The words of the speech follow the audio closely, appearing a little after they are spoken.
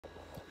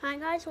Hi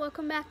guys,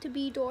 welcome back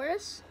to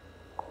Doris.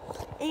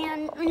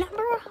 And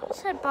remember I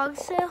said bug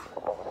sale?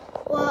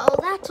 Well,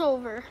 that's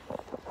over.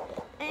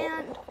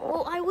 And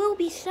I will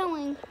be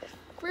selling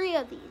 3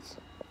 of these.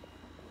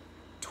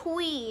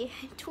 Twee.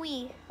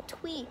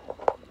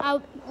 I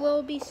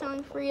will be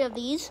selling 3 of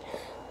these.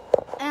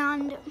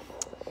 And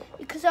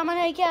because I'm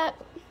gonna get,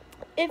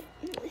 if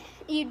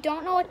you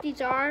don't know what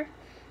these are,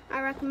 I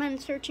recommend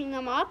searching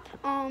them up.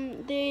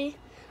 I'm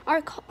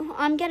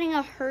getting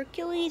a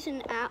Hercules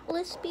and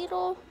Atlas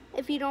beetle.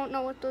 If you don't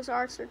know what those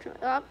are, search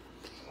it up.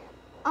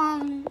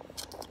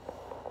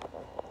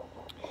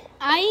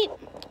 I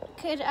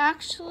could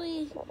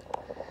actually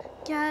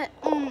get,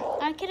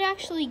 I could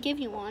actually give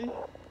you one.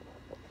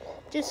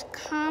 Just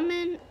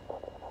comment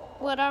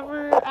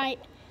whatever, I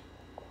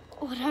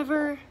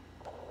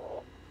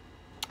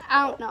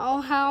don't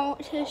know how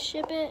to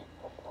ship it.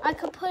 I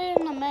could put it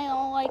in the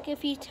mail, like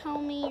if you tell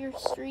me your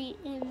street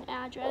and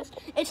address.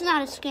 It's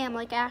not a scam,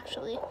 like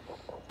actually.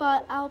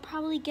 But I'll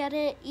probably get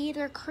it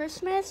either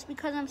Christmas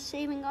because I'm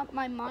saving up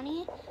my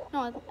money.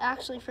 No,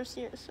 actually for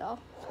serious, so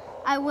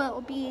I will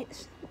be.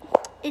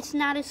 It's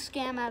not a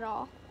scam at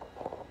all.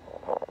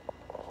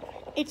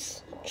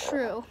 It's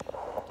true.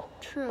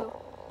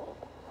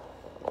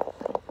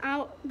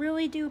 I'll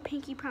really do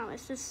pinky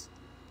promise. This,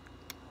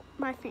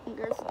 my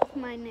fingers,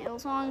 my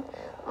nails on.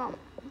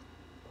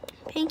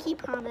 Pinky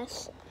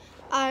promise.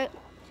 I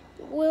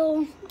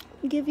will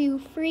give you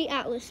free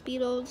Atlas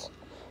beetles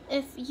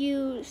if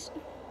you,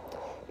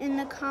 in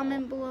the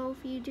comment below,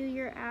 if you do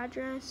your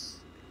address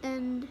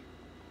and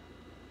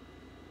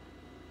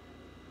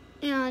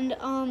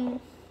the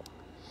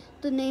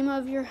name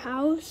of your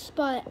house,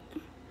 but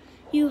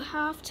you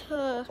have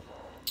to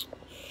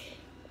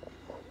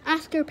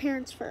ask your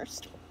parents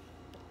first.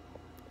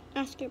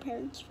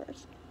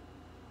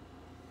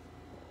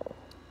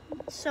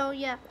 So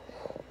yeah,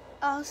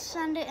 I'll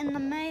send it in the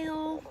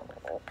mail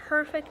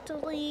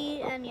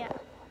perfectly, and yeah,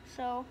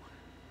 so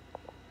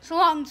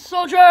long,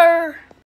 soldier!